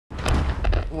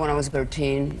When I was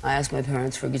 13, I asked my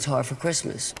parents for a guitar for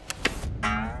Christmas.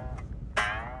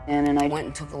 And then I went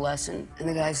and took a lesson, and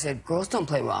the guy said, girls don't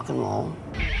play rock and roll.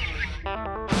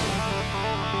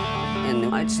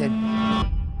 And I said,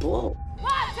 whoa.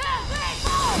 1, 2, 3,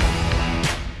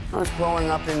 4! I was growing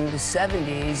up in the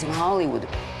 70s in Hollywood.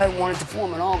 I wanted to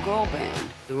form an all-girl band,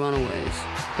 the Runaways.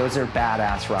 Those are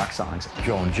badass rock songs.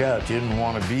 Joan Jett didn't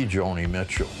want to be Joni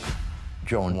Mitchell.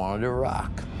 Joan wanted to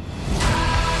rock.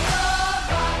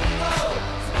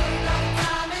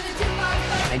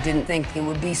 I didn't think it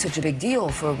would be such a big deal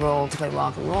for a girl to play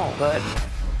rock and roll, but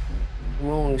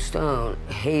Rolling Stone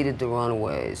hated the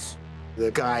Runaways.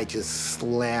 The guy just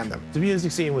slammed them. The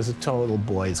music scene was a total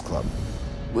boys' club.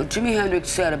 What Jimi Hendrix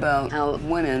said about how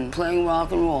women playing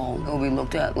rock and roll will be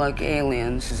looked at like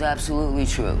aliens is absolutely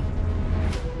true.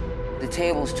 The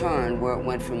tables turned where it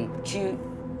went from cute,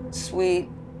 sweet,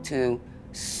 to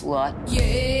slut.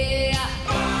 Yeah!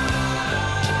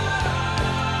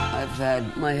 I've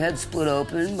had my head split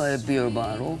open by a beer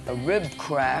bottle, a rib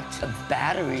cracked, a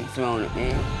battery thrown at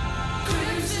me.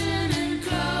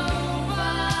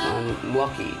 I'm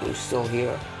lucky I'm still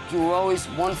here. You were always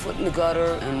 1 foot in the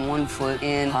gutter and 1 foot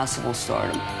in possible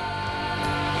stardom.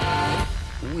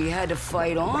 We had to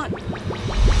fight on.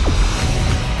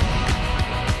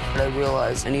 I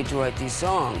realized I need to write these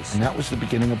songs. And that was the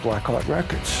beginning of Black Heart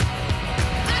Records.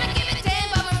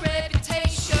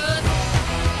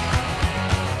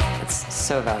 It's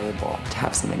so valuable to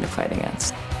have something to fight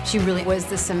against. She really was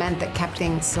the cement that kept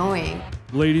things going.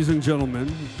 Ladies and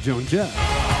gentlemen, Joan Jett.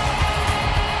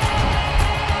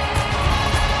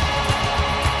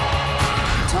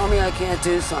 Tell me I can't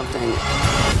do something,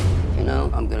 you know,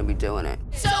 I'm gonna be doing it.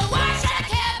 So why should I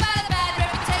care?